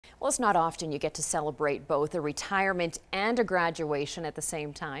Well, it's not often you get to celebrate both a retirement and a graduation at the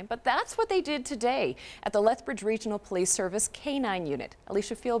same time, but that's what they did today at the Lethbridge Regional Police Service K-9 unit.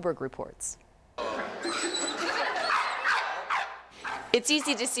 Alicia Fielberg reports. It's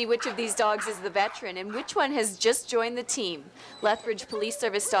easy to see which of these dogs is the veteran and which one has just joined the team. Lethbridge Police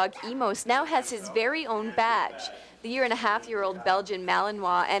Service dog Emos now has his very own badge. The year-and-a-half-year-old Belgian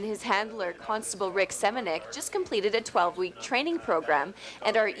Malinois and his handler, Constable Rick Semenik, just completed a 12-week training program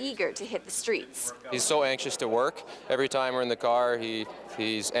and are eager to hit the streets. He's so anxious to work. Every time we're in the car,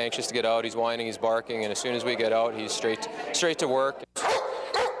 he's anxious to get out. He's whining, he's barking, and as soon as we get out, he's straight to work.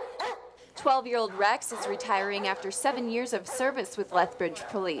 12-year-old Rex is retiring after 7 years of service with Lethbridge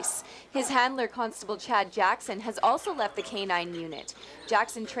Police. His handler, Constable Chad Jackson, has also left the K-9 unit.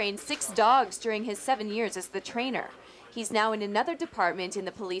 Jackson trained 6 dogs during his 7 years as the trainer. He's now in another department in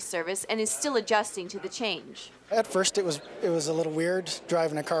the police service and is still adjusting to the change. At first it was a little weird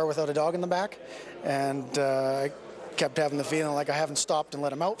driving a car without a dog in the back, and I kept having the feeling like I haven't stopped and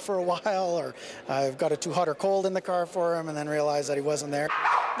let him out for a while, or I've got it too hot or cold in the car for him, and then realized that he wasn't there.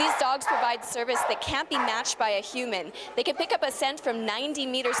 These dogs provide service that can't be matched by a human. They can pick up a scent from 90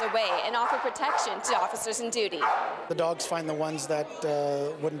 meters away and offer protection to officers in duty. The dogs find the ones that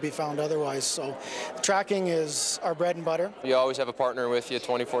wouldn't be found otherwise, so tracking is our bread and butter. You always have a partner with you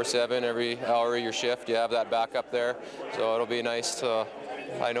 24/7, every hour of your shift. You have that backup there, so it'll be nice to,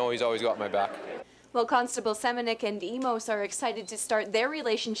 I know he's always got my back. While Constable Semenik and Emos are excited to start their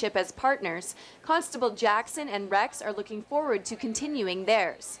relationship as partners, Constable Jackson and Rex are looking forward to continuing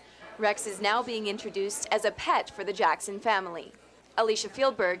theirs. Rex is now being introduced as a pet for the Jackson family. Alicia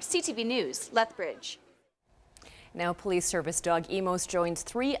Fielberg, CTV News, Lethbridge. Now police service dog Emos joins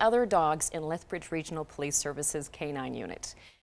 3 other dogs in Lethbridge Regional Police Service's K-9 unit.